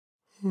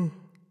All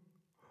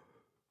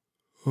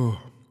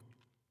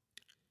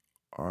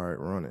right,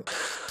 run it.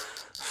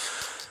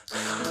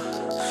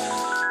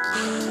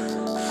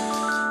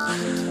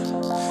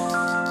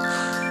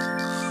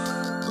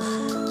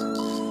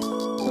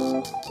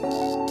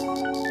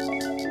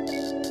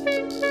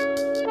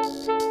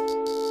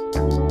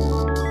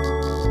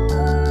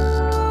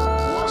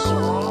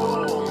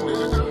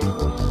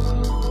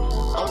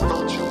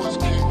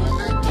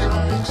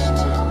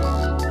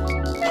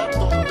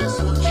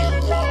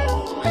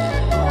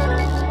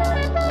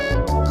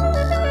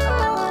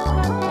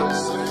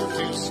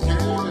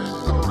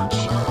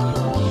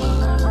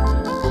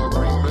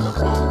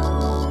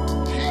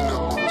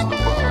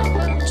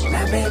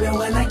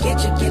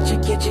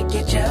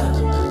 Get ya.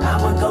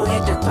 I'ma go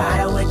hit the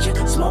fire with you.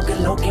 Smoking,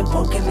 looking,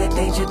 poking the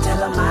danger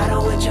till I'm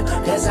out with you.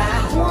 Cause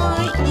I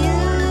want you.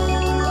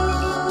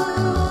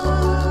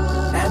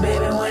 Now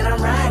baby, when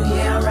I'm riding,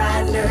 yeah, I'm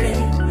riding dirty.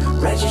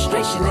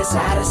 Registration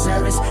inside of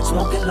service.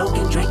 Smoking,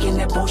 looking, drinking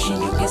that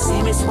potion. You can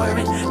see me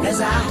swerving. Cause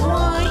I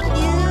want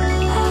you.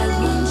 I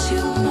want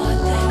you more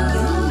than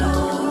you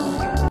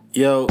know.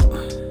 Yo.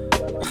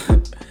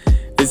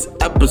 It's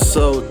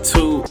episode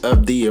 2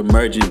 of the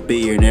Emerging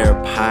Billionaire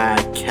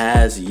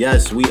Podcast.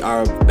 Yes, we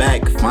are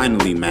back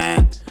finally,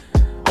 man.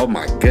 Oh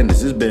my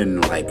goodness, it's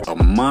been like a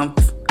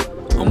month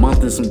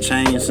and some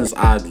change since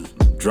I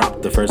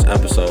dropped the first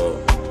episode.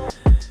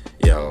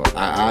 Yo,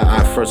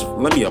 I first,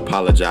 let me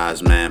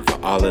apologize, man, for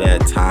all of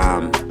that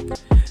time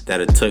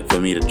that it took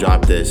for me to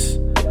drop this.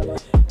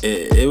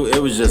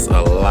 It was just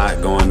a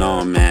lot going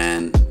on,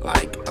 man.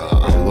 Like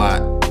a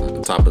lot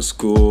on top of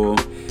school.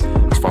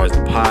 As far as the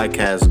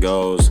podcast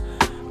goes,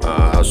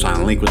 I was trying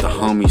to link with the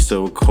homies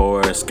to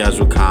record,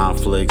 schedule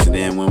conflicts, and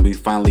then when we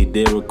finally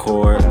did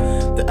record,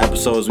 the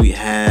episodes we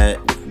had,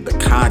 the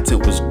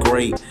content was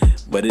great,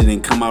 but it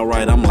didn't come out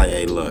right. I'm like,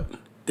 hey, look,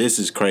 this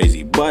is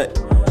crazy. But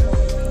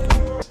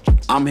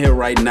I'm here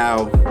right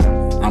now.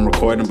 I'm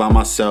recording by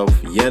myself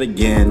yet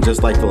again,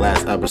 just like the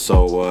last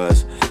episode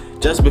was.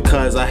 Just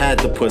because I had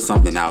to put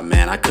something out,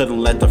 man. I couldn't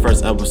let the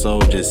first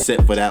episode just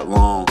sit for that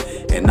long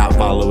and not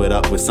follow it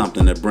up with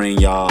something to bring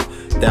y'all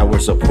that were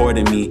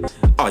supporting me.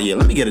 Oh yeah,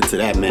 let me get into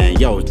that, man.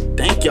 Yo,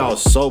 thank y'all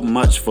so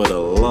much for the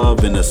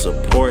love and the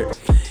support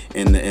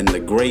and the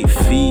great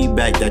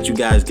feedback that you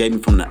guys gave me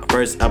from the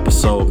first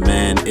episode,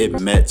 man. It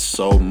meant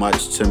so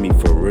much to me,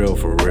 for real.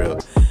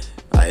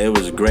 It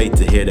was great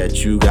to hear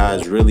that you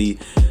guys really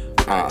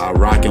are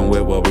rocking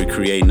with what we're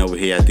creating over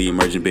here at the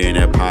Emerging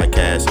Billionaire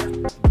Podcast.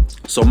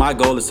 So my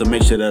goal is to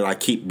make sure that I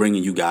keep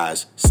bringing you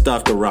guys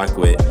stuff to rock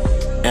with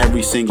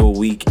every single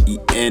week.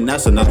 And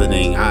that's another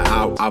thing.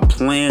 I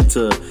plan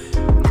to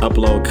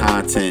upload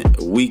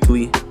content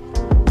weekly.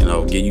 You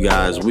know, give you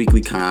guys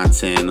weekly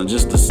content, or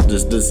just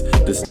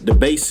the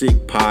basic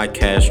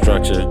podcast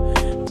structure.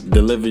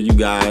 Deliver you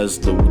guys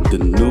the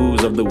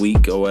news of the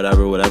week or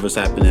whatever's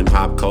happening in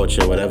pop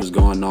culture, whatever's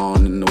going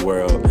on in the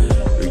world.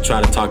 We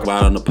try to talk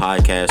about it on the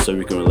podcast so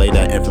we can relay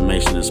that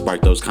information and spark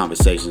those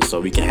conversations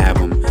so we can have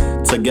them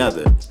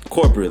together,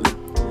 corporately,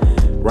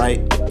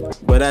 right?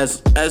 But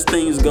as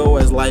things go,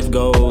 as life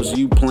goes,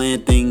 you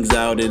plan things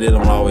out and it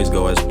don't always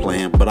go as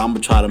planned. But I'm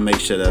going to try to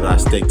make sure that I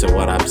stick to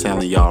what I'm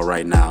telling y'all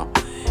right now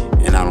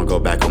and I don't go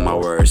back on my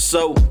word.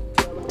 So,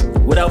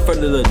 without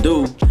further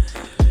ado,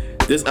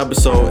 this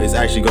episode is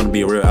actually going to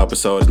be a real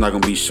episode. It's not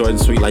going to be short and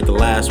sweet like the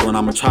last one.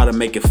 I'm going to try to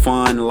make it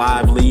fun,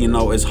 lively. You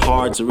know, it's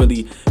hard to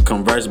really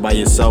converse by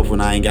yourself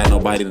when I ain't got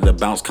nobody to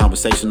bounce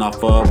conversation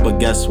off of. But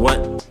guess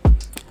what?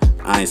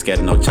 I ain't scared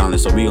of no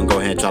challenge. So we going to go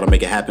ahead and try to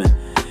make it happen.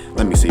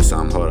 Let me see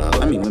something. Hold on.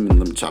 Let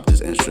me chop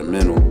this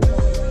instrumental.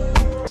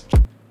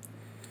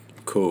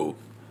 Cool.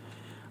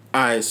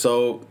 All right,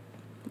 so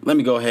let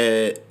me go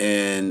ahead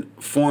and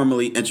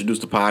formally introduce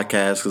the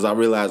podcast because I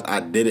realized I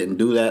didn't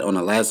do that on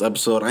the last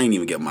episode. I didn't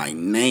even get my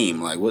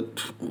name. Like,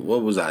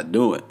 what was I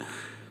doing?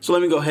 So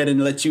let me go ahead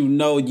and let you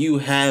know you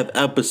have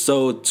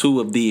episode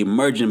 2 of the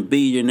Emerging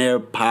Billionaire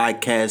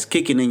Podcast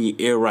kicking in your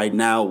ear right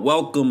now.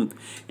 Welcome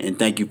and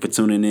thank you for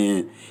tuning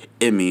in.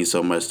 It means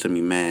so much to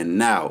me, man.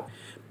 Now,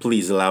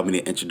 please allow me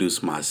to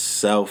introduce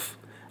myself.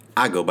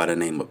 I go by the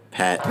name of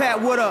Pat.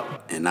 Pat, what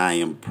up? And I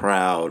am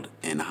proud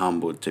and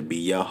humbled to be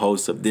your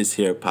host of this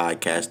here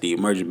podcast, the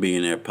Emerging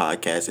Billionaire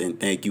Podcast. And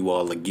thank you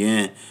all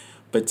again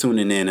for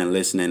tuning in and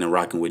listening and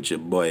rocking with your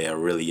boy. I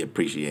really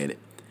appreciate it.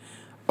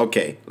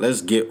 Okay,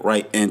 let's get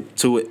right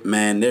into it,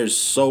 man. There's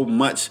so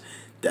much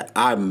that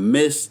I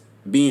missed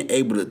being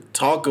able to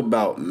talk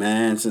about,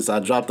 man. Since I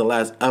dropped the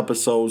last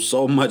episode,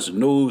 so much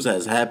news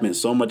has happened.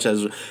 So much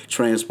has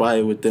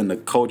transpired within the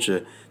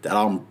culture that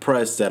I'm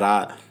pressed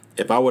that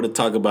if I were to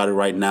talk about it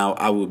right now,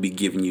 I would be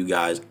giving you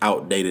guys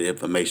outdated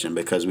information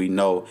because we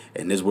know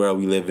in this world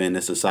we live in,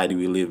 this society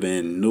we live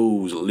in,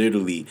 news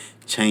literally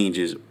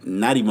changes,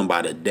 not even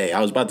by the day. I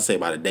was about to say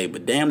by the day,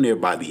 but damn near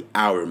by the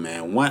hour,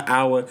 man. 1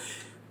 hour,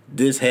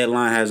 this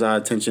headline has our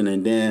attention,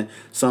 and then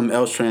something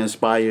else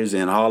transpires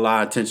and all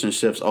our attention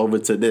shifts over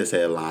to this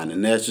headline.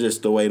 And that's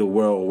just the way the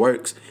world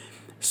works.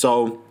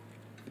 So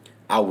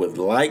I would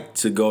like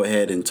to go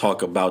ahead and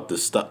talk about the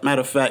stuff.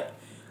 Matter of fact,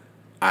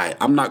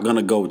 I'm not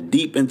gonna go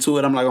deep into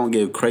it. I'm not gonna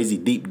give crazy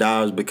deep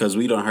dives because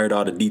we done heard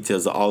all the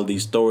details of all of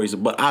these stories.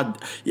 But I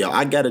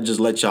gotta just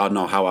let y'all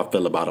know how I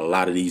feel about a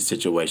lot of these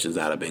situations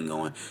that have been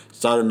going.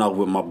 Starting off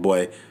with my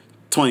boy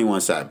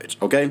 21 Savage.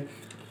 Okay,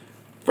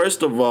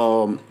 first of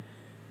all,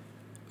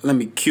 let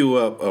me cue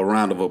up a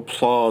round of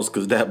applause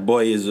because that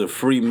boy is a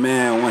free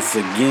man once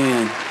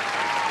again.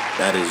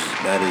 That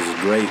is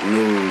great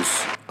news.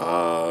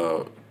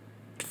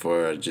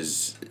 For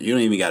just, you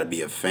don't even got to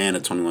be a fan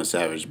of 21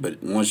 Savage,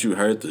 but once you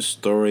heard the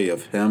story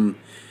of him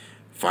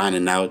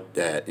finding out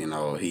that,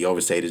 he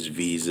overstayed his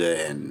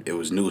visa, and it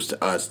was news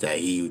to us that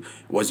he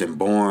wasn't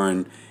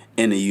born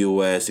in the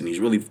U.S. and he's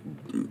really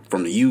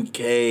from the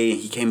U.K.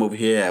 He came over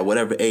here at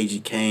whatever age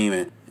he came,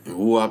 and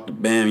whoop,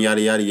 bam,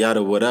 yada, yada,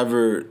 yada,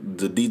 whatever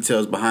the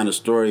details behind the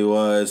story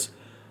was.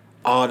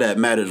 All that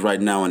matters right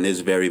now in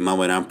this very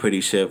moment, I'm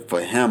pretty sure for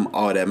him,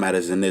 all that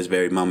matters in this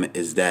very moment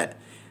is that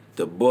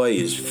the boy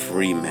is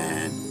free,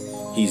 man.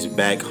 He's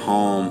back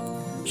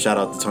home. Shout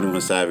out to 21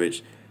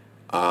 Savage.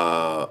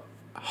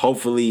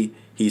 Hopefully,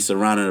 he's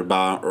surrounded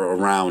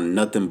around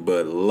nothing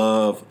but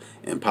love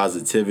and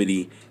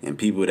positivity and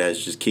people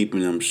that's just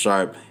keeping him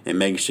sharp and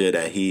making sure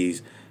that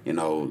he's,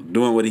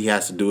 doing what he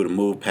has to do to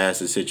move past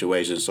the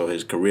situation so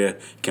his career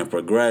can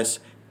progress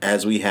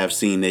as we have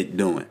seen it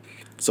doing.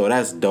 So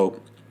that's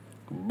dope.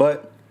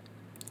 But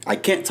I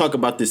can't talk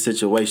about this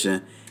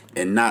situation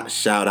and not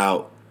shout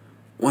out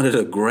one of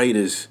the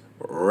greatest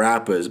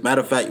rappers.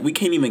 Matter of fact, we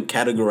can't even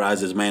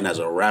categorize this man as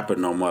a rapper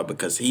no more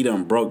because he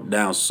done broke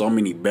down so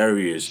many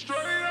barriers.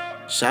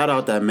 Shout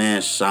out that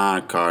man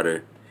Sean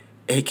Carter,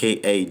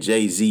 a.k.a.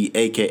 Jay-Z,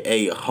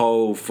 a.k.a.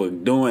 Hov, for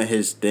doing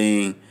his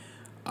thing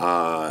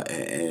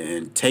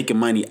and taking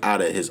money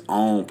out of his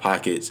own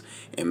pockets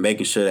and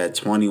making sure that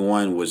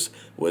 21 was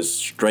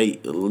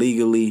straight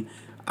legally.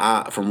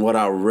 From what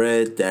I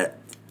read, that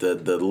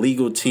the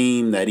legal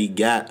team that he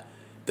got,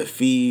 the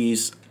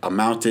fees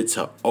amounted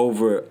to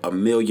over $1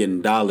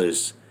 million.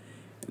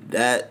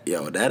 That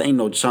ain't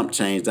no chump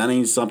change. That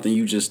ain't something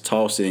you just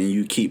toss in and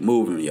you keep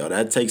moving,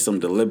 That takes some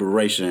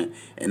deliberation,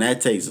 and that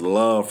takes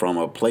love from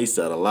a place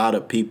that a lot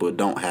of people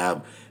don't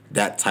have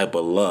that type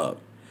of love.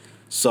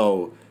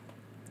 So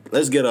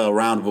let's get a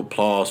round of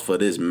applause for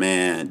this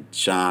man,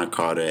 Sean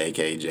Carter,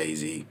 aka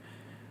Jay-Z,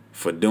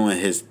 for doing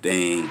his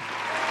thing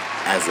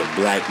as a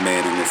black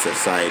man in this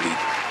society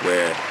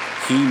where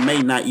he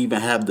may not even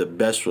have the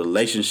best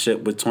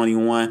relationship with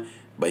 21,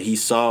 but he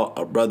saw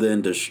a brother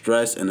in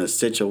distress in a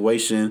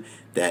situation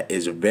that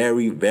is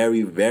very,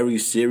 very, very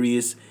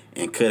serious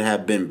and could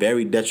have been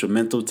very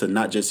detrimental to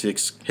not just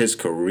his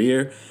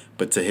career,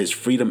 but to his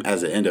freedom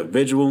as an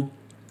individual.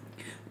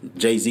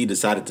 Jay-Z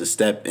decided to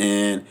step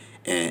in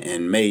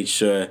and made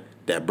sure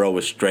that bro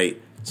was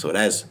straight. So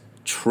that's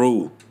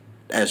true.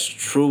 That's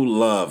true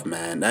love,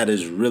 man. That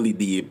is really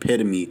the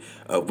epitome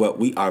of what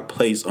we are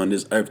placed on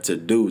this earth to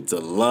do, to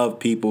love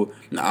people.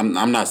 Now,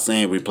 I'm not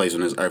saying we're placed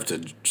on this earth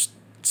to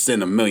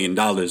send $1 million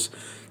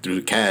through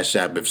the Cash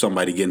App if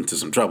somebody get into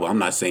some trouble. I'm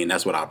not saying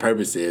that's what our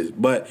purpose is,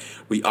 but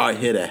we are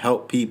here to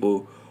help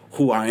people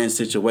who are in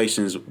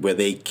situations where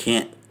they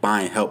can't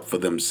find help for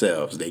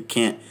themselves. They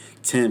can't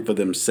tend for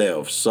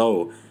themselves.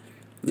 So,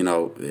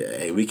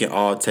 hey, we can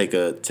all take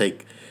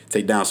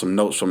down some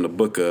notes from the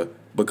book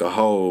of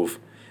Hov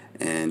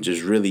and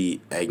just really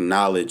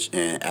acknowledge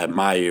and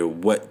admire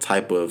what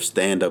type of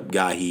stand-up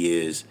guy he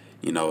is.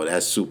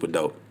 That's super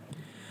dope.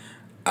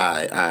 All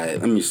right,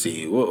 let me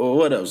see.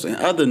 What else? In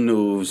other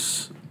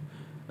news,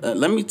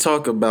 let me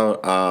talk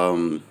about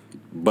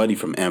Buddy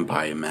from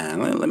Empire,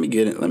 man. Let me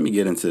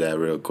get into that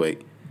real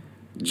quick.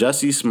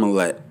 Jussie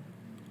Smollett,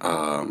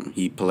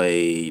 he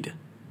played,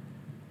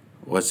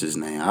 what's his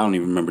name? I don't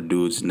even remember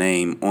dude's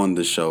name on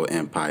the show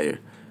Empire,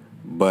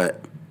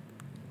 but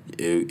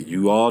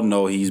you all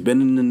know he's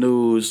been in the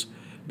news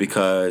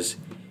because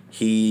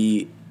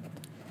he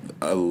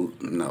I don't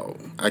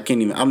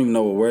even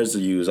know what words to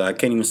use. I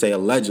can't even say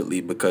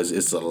allegedly because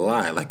it's a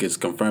lie. Like, it's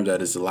confirmed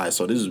that it's a lie.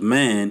 So this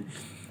man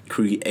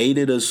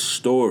created a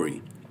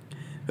story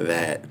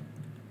that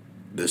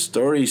the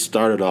story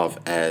started off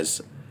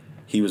as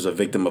he was a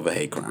victim of a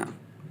hate crime.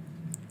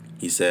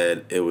 He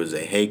said it was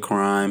a hate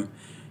crime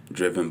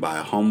driven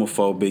by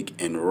homophobic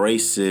and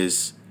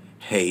racist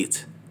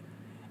hate,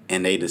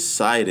 and they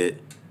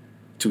decided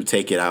to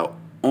take it out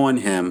on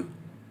him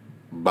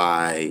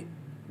by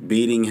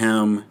beating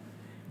him.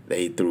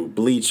 They threw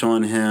bleach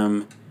on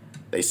him.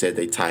 They said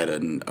they tied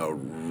a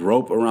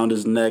rope around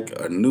his neck,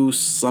 a noose,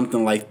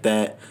 something like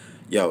that.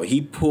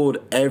 He pulled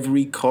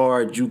every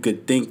card you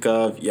could think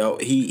of.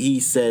 He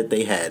said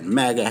they had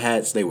MAGA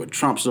hats. They were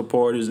Trump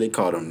supporters. They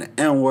called him the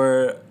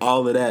N-word,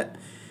 all of that.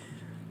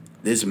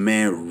 This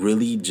man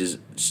really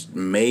just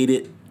made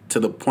it to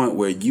the point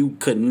where you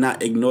could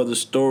not ignore the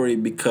story,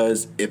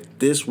 because if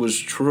this was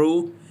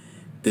true,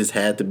 this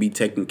had to be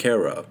taken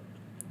care of.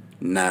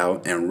 Now,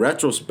 in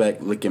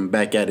retrospect, looking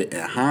back at it in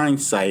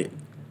hindsight,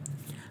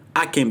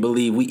 I can't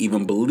believe we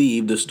even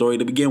believed the story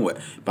to begin with.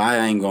 But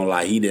I ain't gonna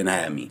lie, he didn't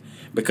have me,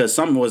 because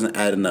something wasn't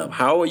adding up.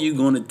 How are you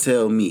gonna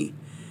tell me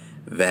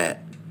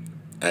that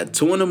at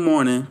 2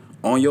 a.m.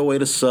 on your way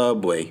to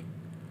Subway,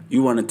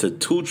 you run into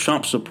two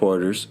Trump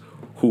supporters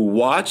who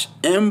watch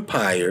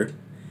Empire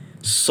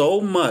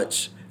so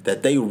much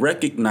that they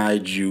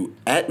recognized you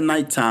at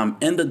nighttime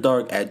in the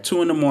dark at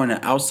 2 in the morning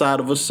outside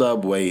of a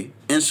Subway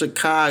in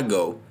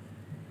Chicago,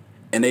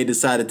 and they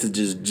decided to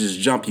just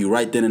jump you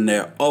right then and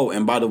there. Oh,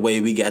 and by the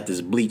way, we got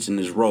this bleach and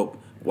this rope.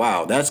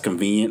 Wow, that's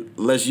convenient.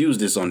 Let's use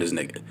this on this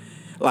nigga.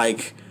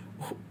 Like,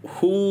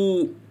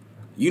 who,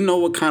 you know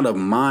what kind of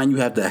mind you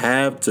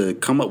have to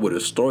come up with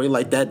a story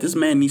like that? This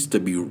man needs to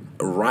be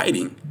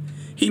writing.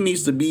 He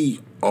needs to be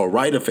a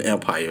writer for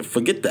Empire.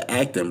 Forget the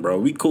acting, bro.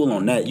 We cool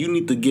on that. You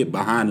need to get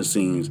behind the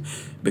scenes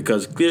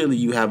because clearly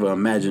you have an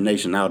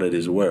imagination out of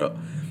this world.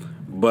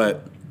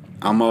 But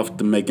I'm off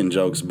to making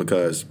jokes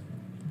because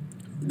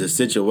the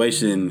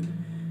situation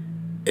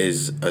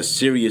is a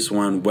serious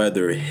one,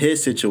 whether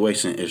his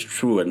situation is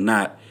true or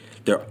not.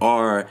 There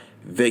are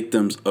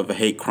victims of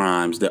hate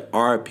crimes. There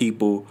are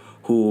people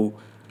who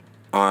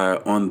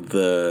are on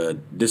the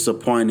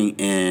disappointing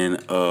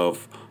end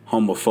of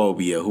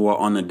homophobia, who are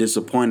on the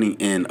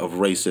disappointing end of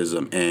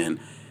racism, and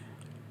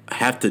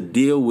have to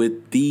deal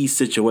with these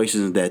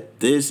situations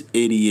that this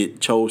idiot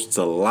chose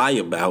to lie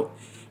about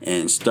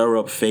and stir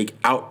up fake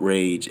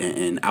outrage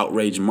and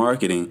outrage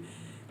marketing.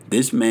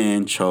 This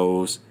man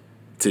chose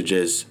to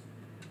just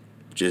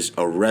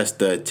arrest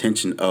the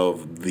attention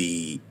of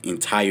the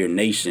entire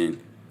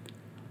nation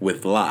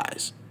with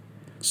lies.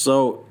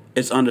 So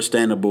it's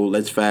understandable.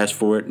 Let's fast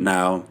forward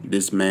now.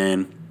 This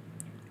man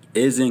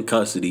is in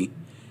custody.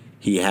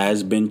 He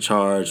has been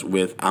charged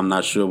with, I'm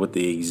not sure what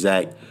the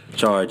exact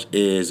charge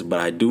is, but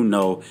I do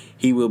know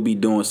he will be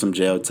doing some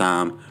jail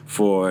time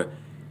for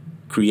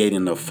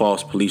creating a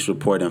false police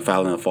report and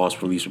filing a false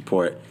police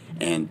report,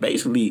 and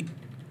basically,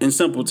 in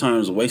simple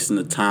terms, wasting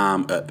the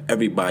time of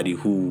everybody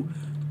who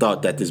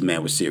thought that this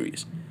man was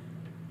serious.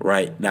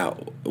 Right?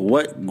 Now,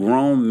 what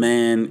grown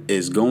man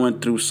is going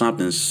through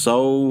something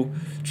so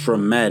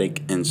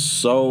traumatic and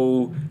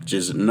so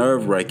just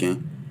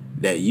nerve-wracking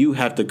that you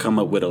have to come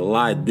up with a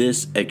lie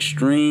this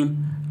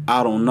extreme?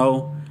 I don't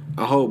know.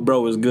 I hope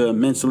bro is good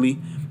mentally.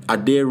 I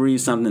did read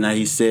something that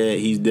he said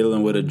he's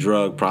dealing with a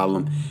drug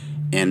problem,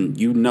 and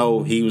you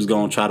know he was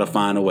going to try to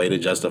find a way to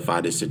justify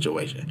this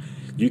situation.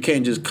 You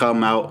can't just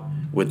come out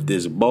with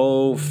this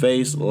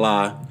bold-faced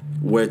lie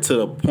where to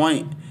the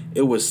point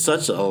it was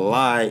such a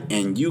lie,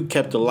 and you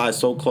kept the lie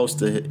so close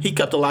to he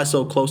kept the lie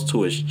so close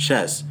to his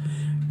chest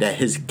that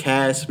his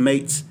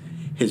castmates,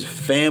 his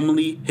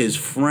family, his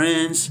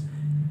friends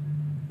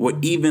were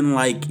even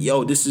like,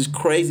 yo, this is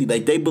crazy.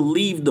 Like, they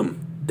believed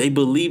him. They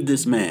believed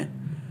this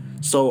man.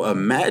 So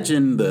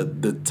imagine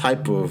the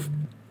type of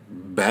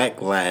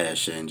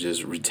backlash and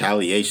just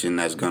retaliation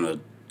that's gonna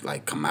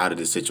like come out of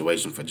this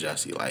situation for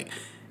Jesse. Like,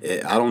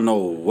 I don't know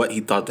what he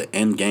thought the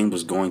end game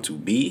was going to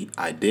be.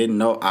 I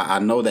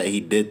know that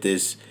he did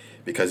this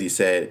because he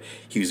said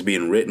he was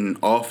being written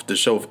off the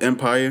show of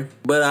Empire.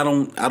 But I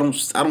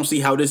don't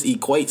see how this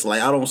equates.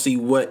 Like, I don't see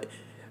what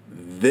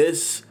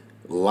this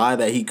lie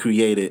that he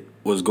created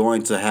was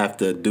going to have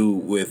to do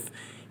with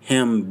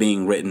him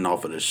being written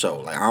off of the show.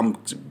 Like, I'm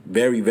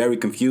very, very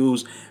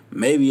confused.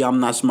 Maybe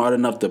I'm not smart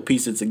enough to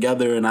piece it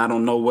together and I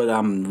don't know what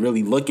I'm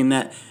really looking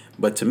at.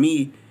 But to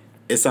me,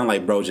 it sounded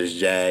like bro just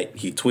jagged.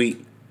 He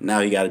tweaked.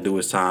 Now he got to do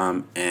his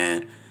time,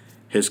 and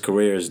his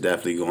career is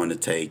definitely going to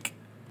take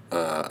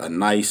a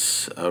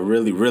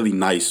really, really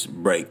nice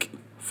break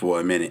for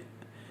a minute.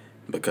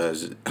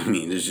 Because, I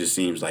mean, this just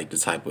seems like the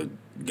type of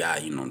guy,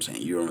 you know what I'm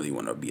saying, you don't really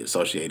want to be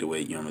associated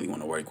with, you don't really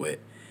want to work with.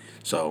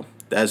 So,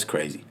 that's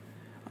crazy.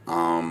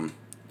 I'm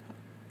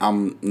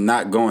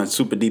not going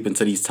super deep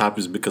into these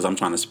topics because I'm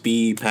trying to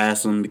speed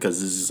past them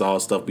because this is all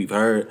stuff we've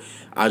heard.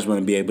 I just want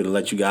to be able to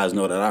let you guys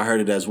know that I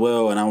heard it as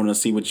well, and I want to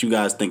see what you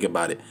guys think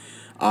about it.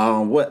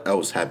 What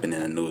else happened in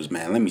the news,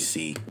 man? Let me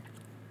see.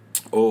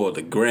 Oh,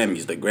 the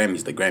Grammys.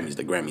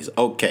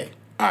 Okay,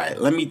 all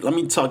right. Let me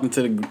talk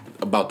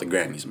about the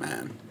Grammys,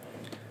 man.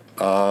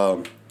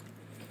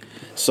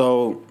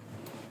 So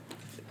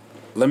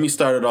let me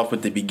start it off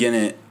with the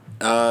beginning.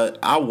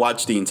 I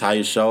watched the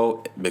entire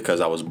show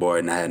because I was bored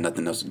and I had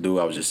nothing else to do.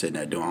 I was just sitting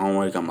there doing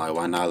homework. I'm like,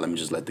 why not? Let me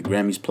just let the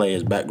Grammys play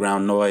as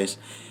background noise.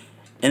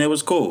 And it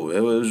was cool. It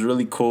was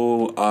really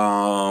cool.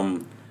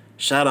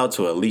 Shout out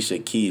to Alicia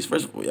Keys.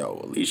 First of all,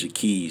 yo, Alicia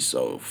Keys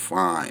so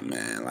fine,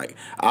 man. Like,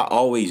 I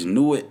always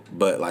knew it,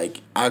 but like,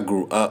 I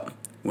grew up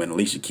when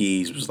Alicia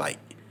Keys was like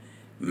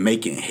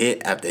making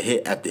hit after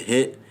hit after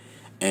hit,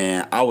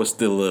 and I was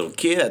still a little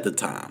kid at the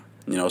time.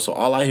 You know, so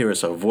all I hear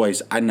is her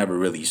voice. I never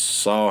really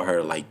saw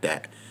her like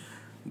that.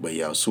 But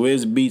yo,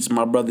 Swizz Beats,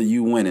 my brother,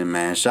 you winning,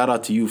 man. Shout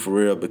out to you for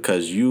real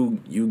because you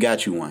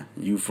got you one.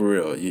 You for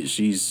real.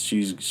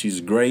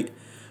 She's great.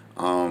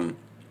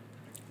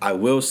 I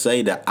will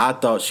say that I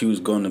thought she was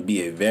going to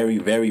be a very,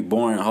 very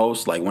boring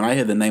host. Like, when I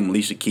hear the name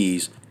Alicia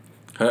Keys,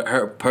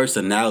 her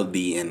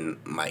personality and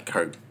like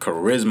her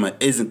charisma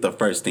isn't the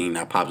first thing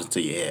that pops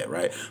into your head,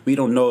 right? We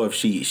don't know if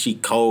she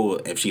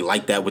cold, if she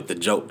like that with the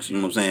jokes, you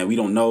know what I'm saying? We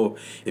don't know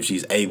if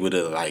she's able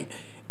to like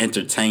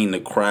entertain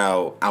the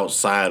crowd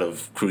outside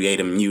of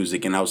creating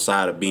music and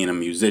outside of being a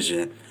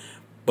musician.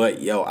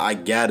 But yo, I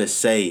gotta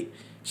say,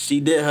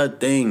 she did her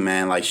thing,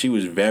 man. Like, she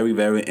was very,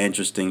 very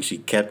interesting. She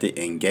kept it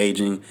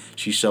engaging.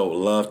 She showed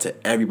love to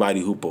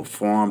everybody who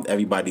performed,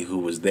 everybody who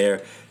was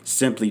there,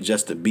 simply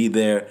just to be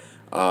there.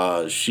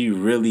 She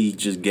really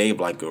just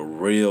gave like a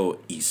real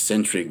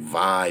eccentric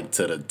vibe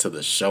to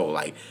the show,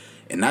 like,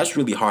 and that's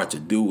really hard to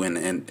do.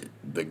 And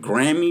the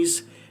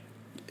Grammys,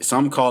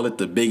 some call it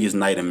the biggest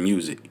night in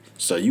music.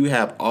 So you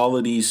have all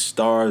of these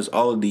stars,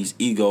 all of these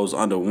egos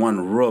under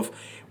one roof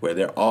where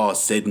they're all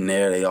sitting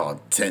there, they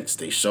all tense,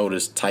 they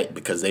shoulders tight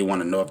because they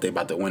want to know if they're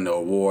about to win the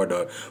award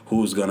or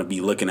who's going to be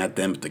looking at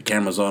them, if the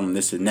camera's on them,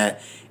 this and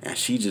that. And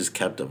she just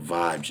kept the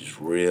vibe just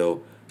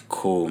real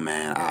cool,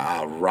 man.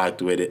 I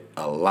rocked with it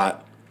a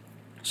lot.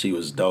 She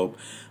was dope.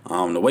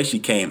 The way she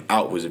came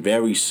out was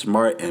very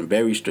smart and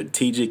very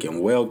strategic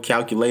and well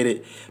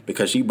calculated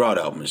because she brought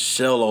out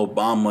Michelle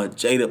Obama,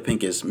 Jada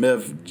Pinkett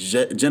Smith,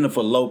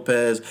 Jennifer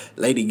Lopez,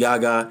 Lady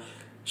Gaga.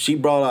 She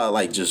brought out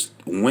like just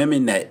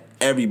women that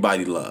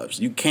everybody loves.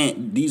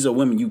 These are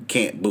women you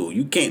can't boo.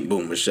 You can't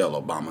boo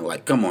Michelle Obama.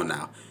 Like, come on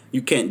now.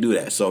 You can't do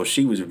that. So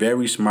she was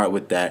very smart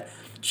with that.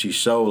 She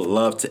showed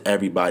love to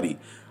everybody.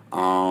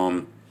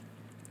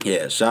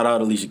 Yeah, shout out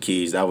Alicia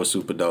Keys. That was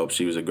super dope.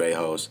 She was a great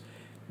host.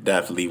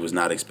 Definitely was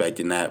not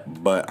expecting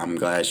that, but I'm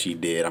glad she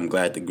did. I'm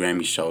glad the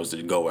Grammy chose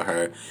to go with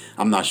her.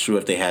 I'm not sure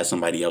if they had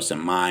somebody else in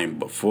mind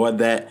before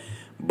that,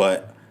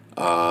 but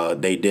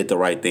they did the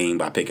right thing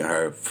by picking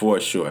her for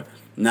sure.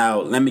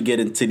 Now, let me get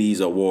into these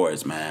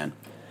awards, man.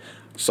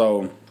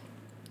 So,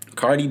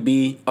 Cardi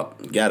B,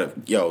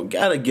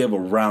 gotta give a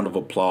round of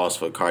applause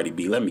for Cardi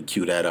B. Let me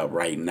cue that up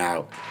right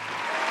now.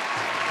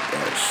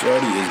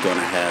 Shorty is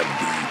gonna have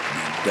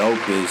the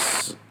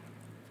dopest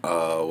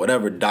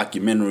whatever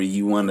documentary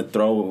you want to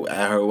throw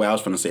at her. Well, I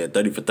was going to say a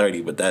 30 for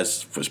 30, but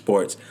that's for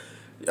sports.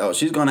 Yo,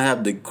 she's going to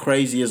have the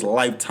craziest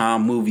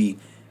Lifetime movie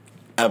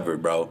ever,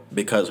 bro,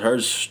 because her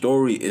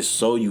story is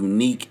so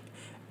unique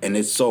and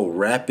it's so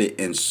rapid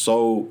and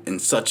so in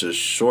such a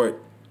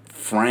short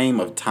frame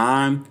of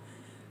time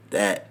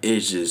that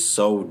it's just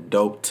so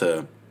dope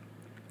to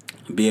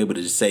be able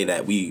to say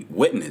that we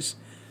witnessed.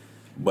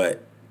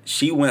 But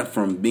she went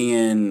from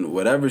being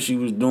whatever she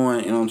was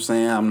doing, you know what I'm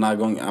saying? I'm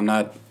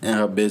not in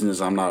her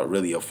business. I'm not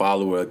really a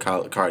follower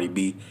of Cardi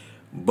B,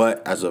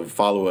 but as a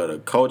follower of the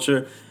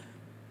culture,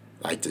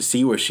 like to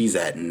see where she's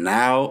at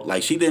now,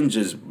 like she didn't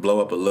just blow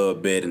up a little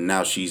bit and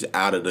now she's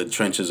out of the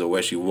trenches of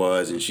where she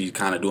was and she's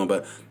kind of doing,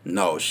 but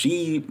no,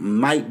 she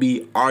might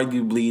be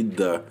arguably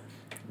the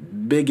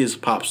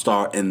biggest pop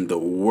star in the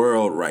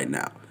world right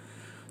now.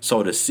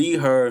 So to see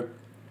her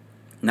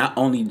not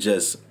only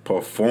just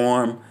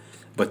perform,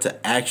 but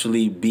to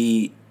actually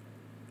be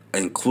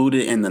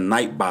included in the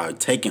night by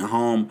taking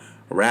home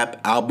Rap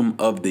Album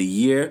of the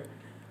Year,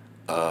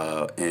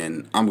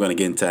 and I'm going to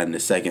get into that in a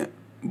second,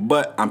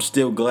 but I'm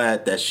still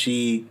glad that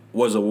she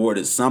was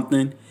awarded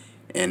something,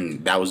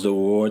 and that was the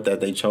award that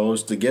they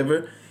chose to give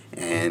her,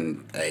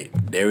 and hey,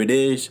 there it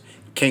is.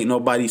 Can't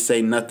nobody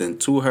say nothing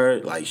to her.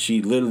 Like,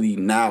 she literally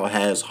now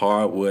has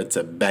hardwood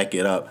to back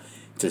it up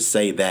to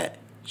say that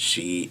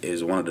she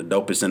is one of the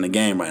dopest in the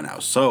game right now.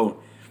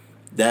 So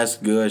that's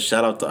good.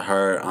 Shout out to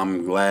her.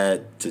 I'm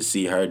glad to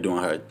see her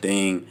doing her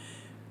thing.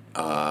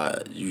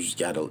 You just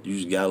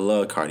gotta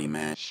love Cardi,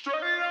 man.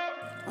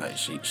 Like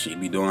she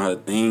be doing her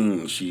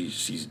thing.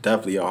 She's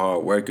definitely a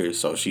hard worker,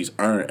 so she's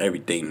earned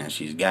everything that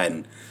she's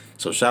gotten.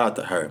 So shout out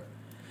to her.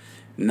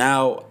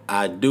 Now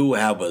I do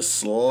have a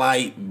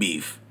slight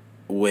beef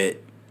with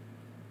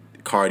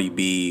Cardi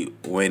B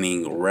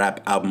winning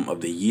Rap Album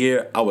of the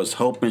Year. I was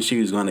hoping she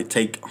was going to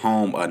take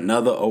home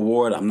another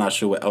award. I'm not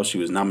sure what else she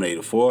was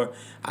nominated for.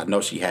 I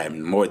know she had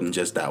more than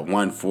just that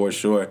one for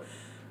sure.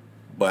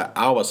 But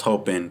I was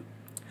hoping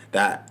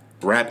that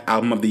Rap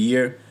Album of the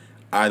Year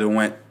either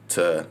went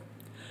to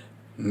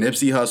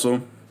Nipsey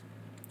Hussle,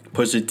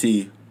 Pusha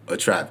T, or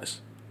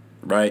Travis.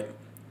 Right?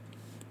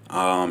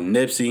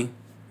 Nipsey,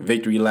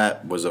 Victory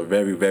Lap was a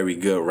very, very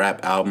good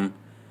rap album.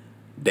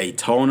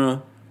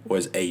 Daytona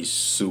was a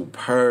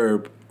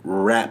superb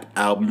rap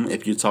album.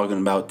 If you're talking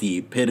about the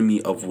epitome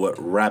of what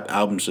rap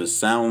albums should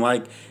sound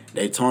like,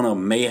 Daytona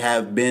may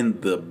have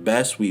been the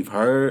best we've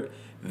heard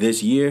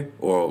this year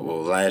or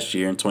last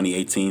year in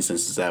 2018,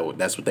 since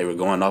that's what they were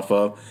going off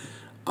of.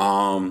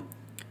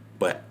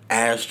 But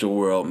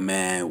Astroworld,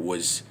 man,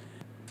 was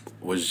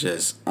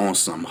just on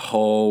some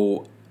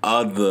whole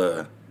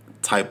other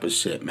type of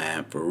shit,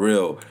 man, for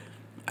real.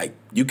 Like,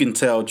 you can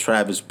tell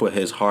Travis put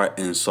his heart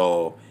and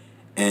soul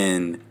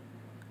in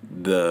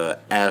the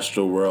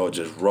Astroworld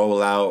just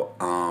roll out,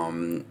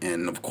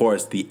 and of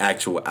course the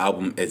actual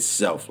album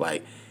itself.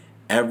 Like,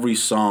 every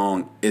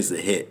song is a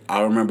hit.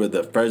 I remember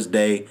the first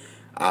day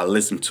I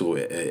listened to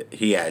it,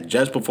 he had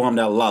just performed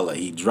at Lala.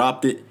 He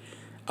dropped it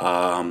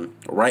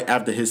right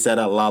after his set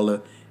at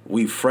Lala.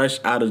 We fresh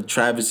out of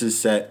Travis's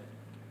set.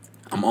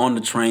 I'm on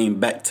the train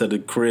back to the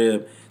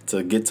crib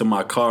to get to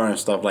my car and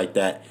stuff like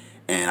that,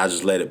 and I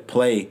just let it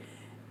play.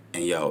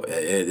 And yo,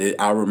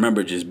 I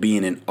remember just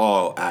being in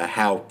awe at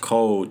how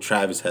cold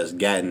Travis has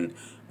gotten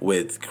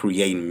with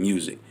creating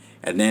music.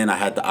 And then I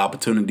had the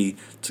opportunity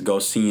to go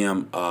see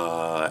him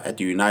at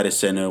the United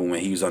Center when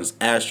he was on his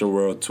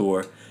Astroworld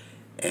tour.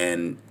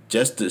 And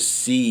just to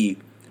see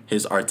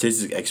his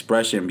artistic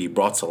expression be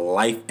brought to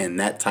life in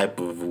that type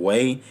of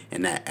way,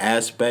 in that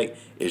aspect,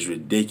 is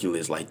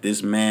ridiculous. Like,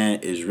 this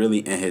man is really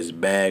in his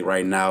bag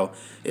right now.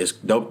 It's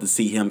dope to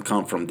see him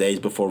come from Days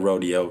Before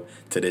Rodeo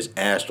to this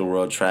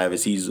Astroworld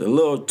Travis. He's a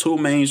little too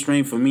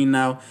mainstream for me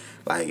now.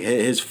 Like,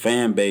 his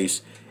fan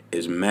base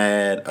is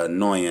mad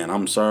annoying.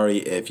 I'm sorry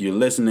if you're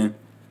listening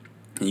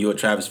and you're a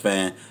Travis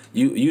fan.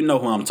 You know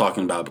who I'm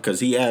talking about, because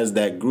he has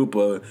that group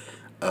of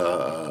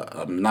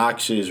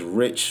obnoxious,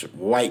 rich,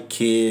 white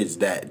kids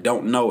that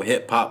don't know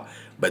hip-hop,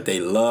 but they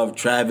love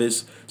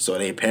Travis, so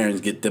their parents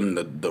get them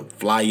the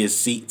flyest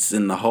seats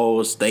in the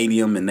whole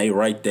stadium, and they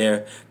right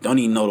there, don't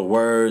even know the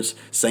words,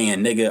 saying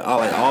nigga,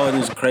 all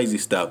this crazy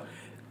stuff.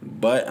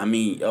 But, I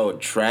mean,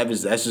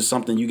 Travis, that's just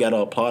something you got to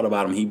applaud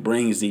about him. He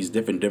brings these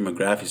different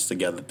demographics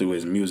together through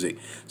his music,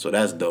 so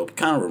that's dope.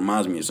 Kind of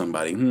reminds me of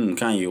somebody,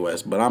 Kanye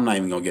West, but I'm not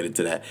even going to get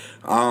into that.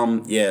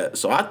 Yeah,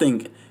 so I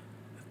think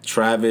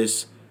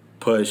Travis,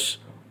 Push,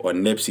 or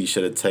Nipsey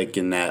should have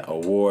taken that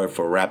award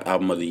for Rap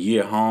Album of the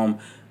Year home.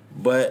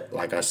 But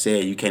like I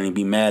said, you can't even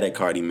be mad at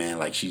Cardi, man.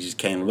 Like, she just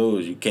can't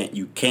lose. You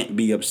can't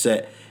be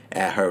upset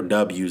at her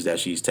W's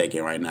that she's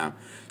taking right now.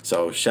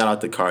 So shout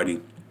out to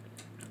Cardi.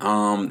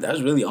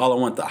 That's really all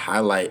I want to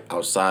highlight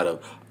outside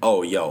of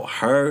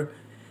her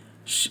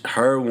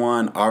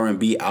won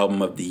R&B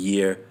Album of the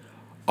Year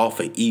off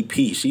an EP.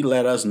 She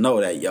let us know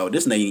that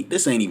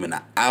this ain't even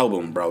an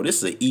album, bro.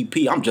 This is an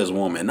EP. I'm just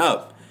warming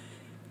up.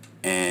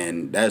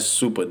 And that's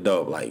super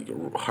dope. Like,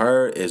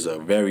 her is a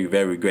very,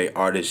 very great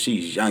artist.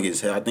 She's young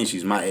as hell. I think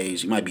she's my age.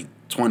 She might be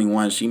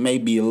 21. She may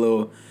be a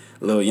little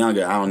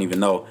younger. I don't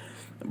even know.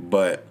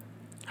 But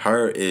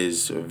her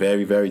is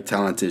very, very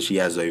talented. She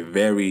has a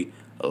very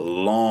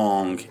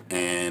long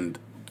and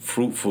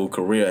fruitful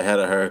career ahead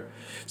of her.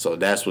 So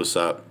that's what's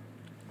up.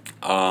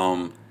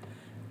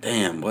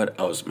 Damn, what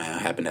else, man,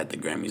 happened at the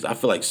Grammys? I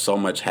feel like so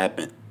much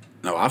happened.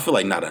 No, I feel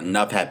like not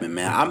enough happened,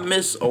 man. I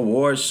miss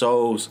award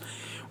shows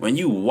when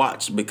you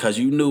watch, because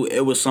you knew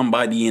it was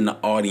somebody in the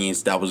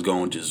audience that was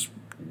going to just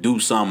do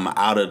something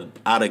out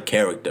of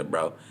character,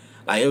 bro.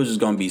 Like, it was just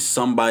going to be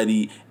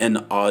somebody in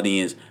the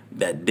audience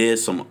that did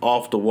some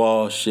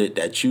off-the-wall shit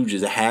that you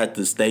just had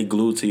to stay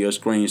glued to your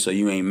screen so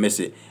you ain't miss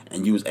it,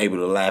 and you was able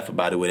to laugh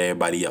about it with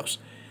everybody else.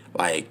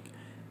 Like,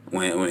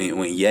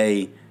 when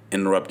Ye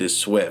interrupted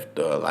Swift,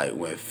 or like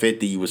when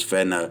 50 was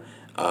finna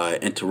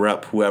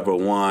interrupt whoever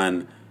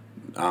won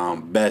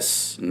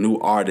Best New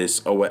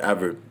Artist or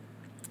whatever.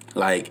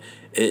 Like,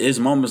 it's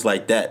moments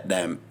like that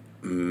that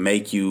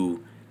make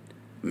you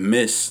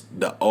miss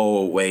the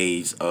old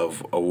ways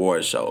of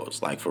award shows,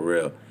 like, for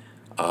real.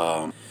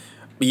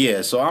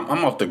 Yeah, so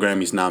I'm off the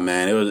Grammys now,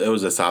 man. It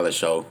was a solid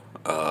show.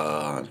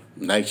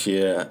 Next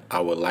year, I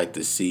would like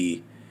to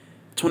see.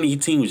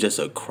 2018 was just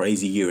a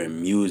crazy year in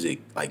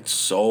music. Like,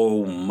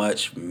 so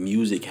much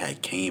music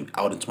had came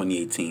out in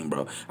 2018,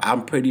 bro.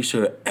 I'm pretty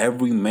sure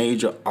every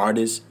major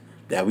artist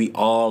that we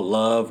all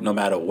love, no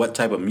matter what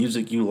type of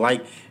music you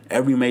like,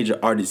 every major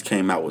artist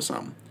came out with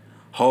something.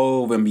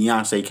 Hove and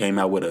Beyonce came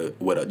out with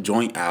a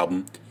joint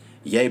album.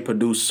 Ye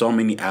produced so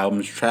many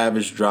albums.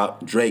 Travis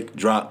dropped. Drake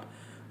dropped.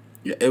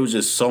 It was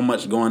just so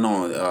much going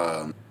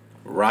on.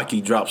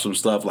 Rocky dropped some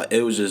stuff. Like,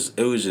 it was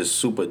just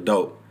super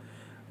dope.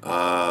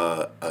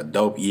 A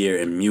dope year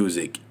in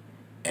music,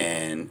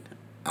 and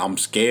I'm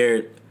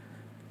scared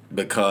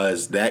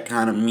because that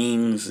kind of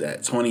means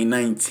that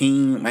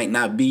 2019 might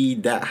not be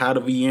that hot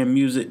of a year in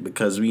music,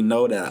 because we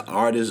know that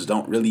artists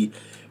don't really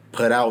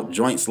put out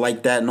joints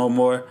like that no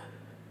more.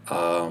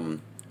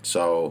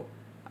 So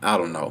I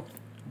don't know,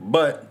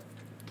 but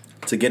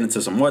to get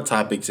into some more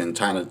topics and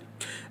trying to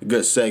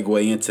good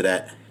segue into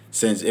that,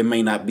 since it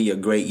may not be a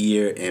great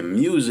year in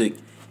music,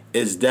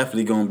 it's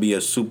definitely going to be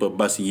a super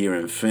busty year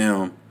in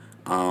film.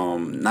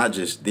 Not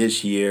just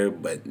this year,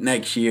 but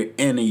next year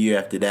and the year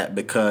after that,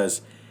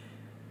 because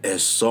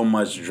there's so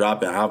much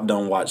dropping. I've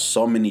done watched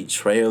so many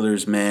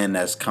trailers, man,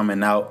 that's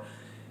coming out.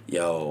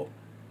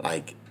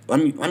 Like,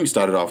 let me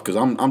start it off, because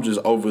I'm just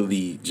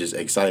overly just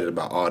excited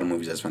about all the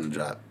movies that's gonna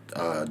drop.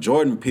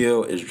 Jordan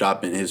Peele is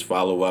dropping his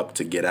follow-up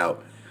to Get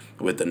Out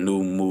with a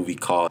new movie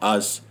called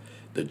Us.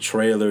 The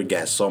trailer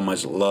got so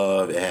much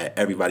love. It had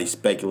everybody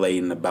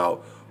speculating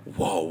about,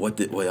 whoa,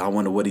 I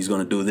wonder what he's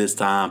gonna do this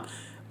time.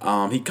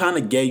 He kind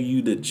of gave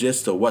you the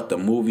gist of what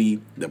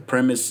the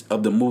premise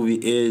of the movie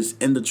is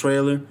in the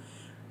trailer.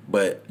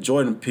 But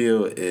Jordan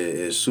Peele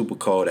is super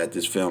cold at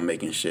this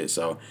filmmaking shit.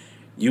 So,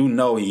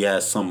 he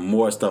has some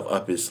more stuff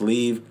up his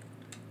sleeve.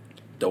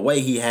 The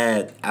way he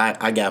had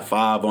I Got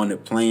Five on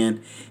it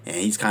playing, and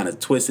he's kind of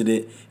twisted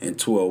it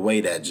into a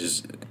way that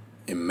just,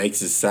 it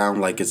makes it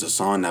sound like it's a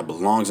song that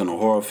belongs in a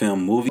horror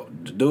film movie.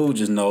 The dude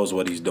just knows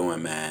what he's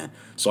doing, man.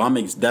 So I'm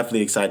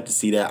definitely excited to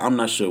see that. I'm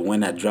not sure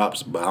when that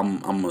drops, but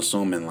I'm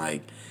assuming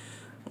like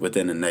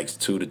within the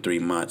next 2 to 3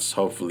 months.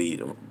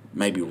 Hopefully,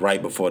 maybe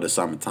right before the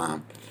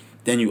summertime.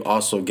 Then you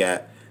also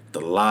got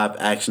the live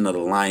action of The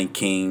Lion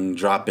King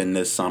dropping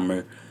this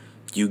summer.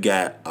 You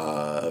got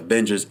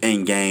Avengers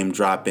Endgame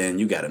dropping.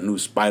 You got a new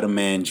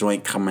Spider-Man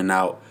joint coming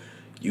out.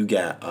 You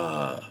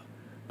got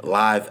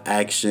live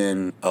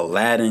action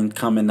Aladdin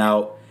coming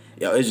out.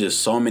 Yo, it's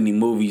just so many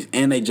movies.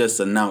 And they just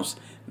announced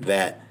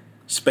that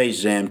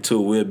Space Jam 2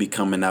 will be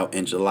coming out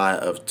in July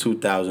of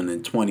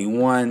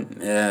 2021.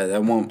 Yeah,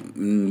 that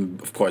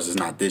won't, of course, it's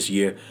not this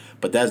year.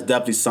 But that's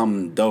definitely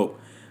something dope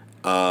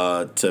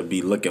to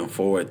be looking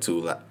forward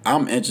to. Like,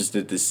 I'm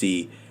interested to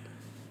see.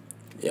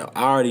 Yo,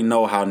 I already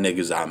know how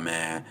niggas are,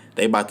 man.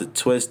 They about to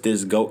twist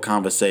this GOAT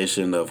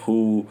conversation of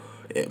who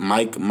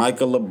Michael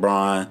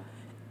LeBron,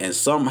 and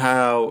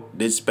somehow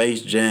this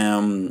Space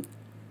Jam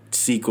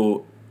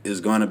sequel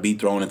is going to be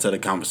thrown into the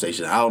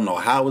conversation. I don't know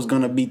how it's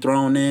going to be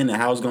thrown in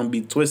and how it's going to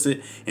be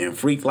twisted and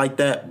freaked like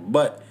that,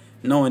 but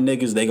knowing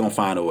niggas, they going to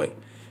find a way.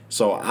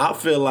 So I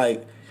feel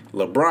like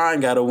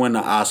LeBron got to win the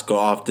Oscar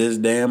off this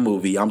damn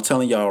movie. I'm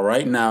telling y'all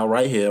right now,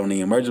 right here on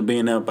the Emerging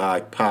Billionaire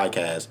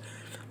podcast,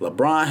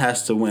 LeBron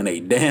has to win a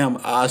damn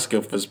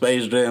Oscar for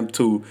Space Jam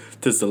 2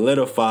 to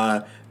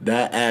solidify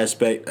that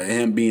aspect of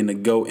him being the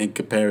GOAT in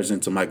comparison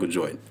to Michael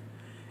Jordan.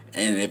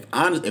 And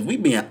if we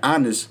being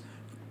honest,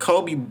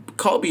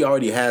 Kobe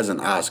already has an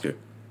Oscar.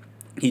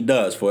 He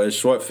does for his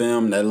short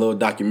film, that little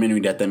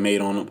documentary that they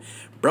made on him.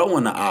 Bro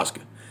won the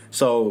Oscar.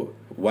 So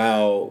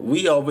while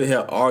we over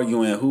here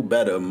arguing who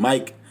better,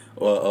 Mike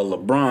or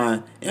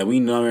LeBron, and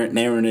we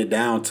narrowing it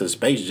down to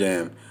Space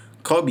Jam,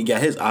 Kobe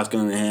got his Oscar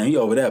in the hand. He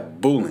over there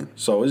booling.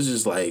 So it's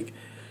just like,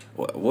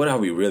 what are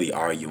we really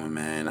arguing,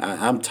 man?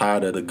 I'm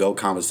tired of the GOAT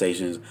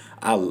conversations.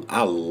 I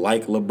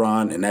like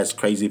LeBron, and that's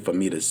crazy for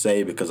me to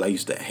say because I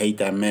used to hate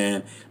that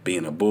man,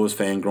 being a Bulls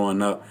fan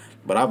growing up.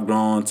 But I've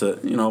grown to,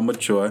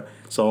 mature.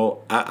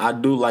 So I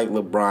do like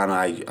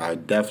LeBron. I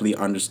definitely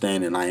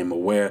understand and I am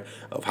aware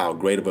of how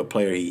great of a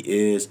player he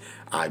is.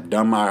 I've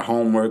done my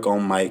homework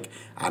on Mike.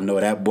 I know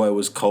that boy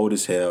was cold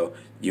as hell.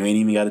 You ain't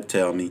even got to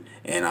tell me.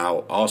 And I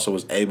also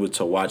was able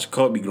to watch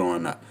Kobe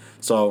growing up.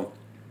 So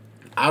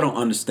I don't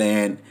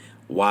understand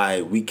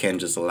why we can't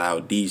just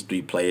allow these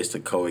three players to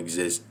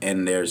coexist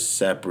in their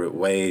separate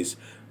ways.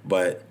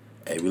 But,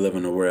 hey, we live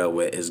in a world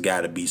where it's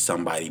got to be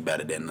somebody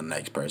better than the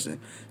next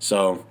person.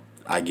 So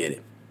I get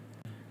it.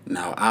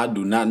 Now, I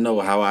do not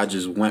know how I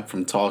just went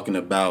from talking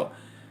about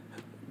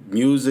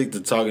music to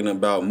talking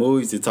about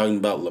movies to talking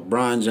about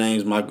LeBron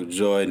James, Michael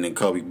Jordan, and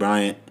Kobe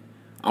Bryant.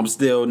 I'm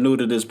still new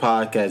to this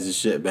podcast and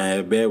shit,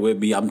 man. Bear with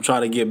me. I'm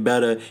trying to get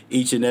better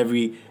each and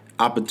every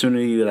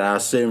opportunity that I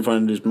sit in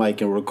front of this mic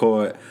and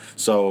record.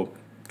 So,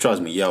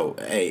 trust me, yo.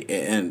 Hey,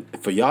 and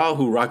for y'all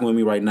who rocking with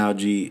me right now,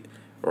 G,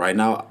 right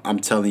now, I'm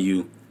telling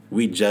you,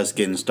 we just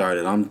getting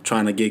started. I'm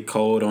trying to get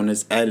cold on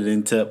this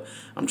editing tip.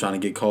 I'm trying to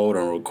get cold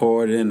on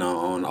recording,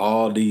 on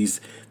all these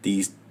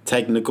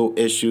technical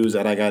issues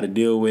that I got to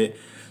deal with.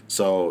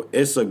 So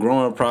it's a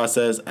growing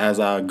process as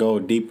I go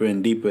deeper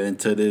and deeper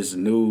into this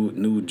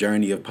new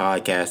journey of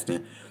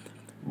podcasting.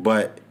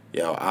 But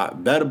yo, I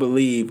better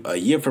believe a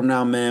year from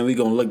now, man, we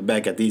gonna look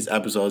back at these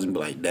episodes and be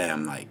like,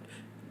 damn, like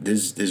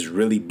this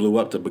really blew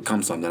up to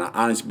become something. I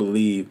honestly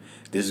believe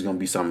this is gonna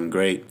be something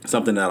great,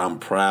 something that I'm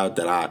proud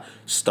that I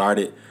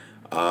started.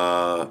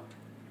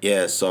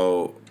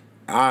 So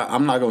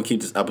I'm not gonna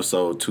keep this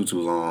episode too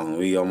long.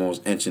 We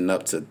almost inching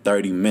up to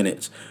 30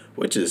 minutes,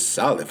 which is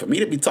solid for me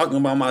to be talking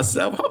about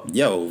myself.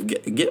 Yo,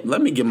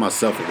 let me give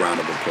myself a round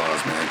of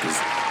applause, man, because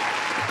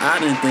I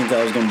didn't think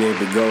I was gonna be able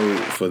to go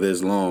for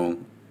this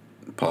long.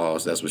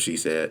 Pause. That's what she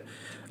said.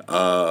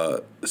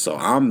 So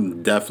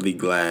I'm definitely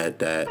glad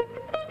that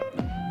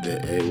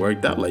it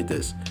worked out like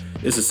this.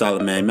 This is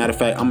solid, man. Matter of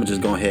fact, I'm gonna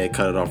just go ahead and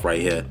cut it off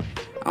right here.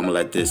 I'm gonna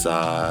let this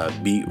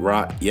beat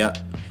rock. Yep.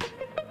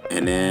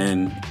 And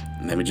then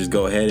let me just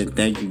go ahead and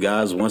thank you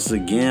guys once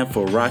again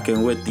for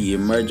rocking with the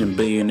Emerging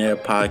Billionaire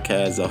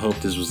podcast. I hope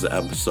this was the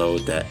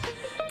episode that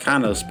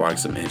kind of sparked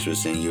some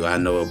interest in you. I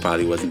know it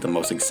probably wasn't the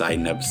most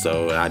exciting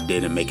episode. I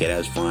didn't make it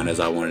as fun as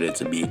I wanted it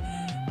to be.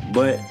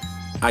 But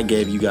I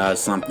gave you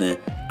guys something.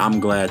 I'm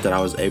glad that I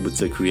was able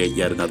to create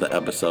yet another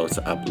episode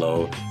to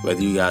upload.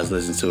 Whether you guys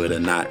listen to it or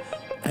not,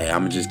 hey, I'm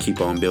going to just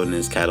keep on building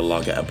this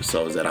catalog of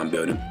episodes that I'm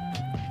building.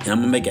 And I'm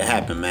going to make it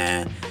happen,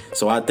 man.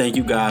 So I thank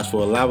you guys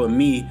for allowing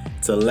me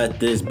to let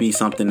this be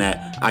something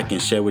that I can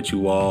share with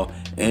you all.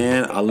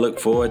 And I look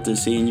forward to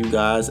seeing you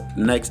guys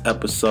next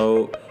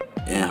episode.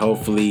 And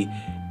hopefully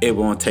it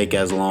won't take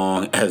as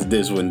long as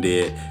this one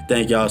did.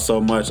 Thank y'all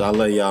so much. I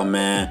love y'all,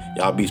 man.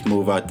 Y'all be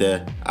smooth out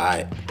there. All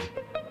right.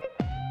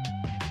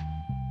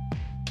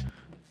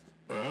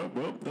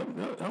 Well,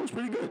 that was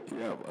pretty good.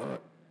 Yeah.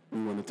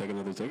 We want to take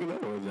another take of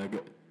that, or is that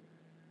good?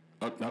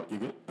 Oh, no, you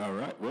good? All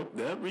right. Well,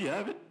 there we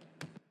have it.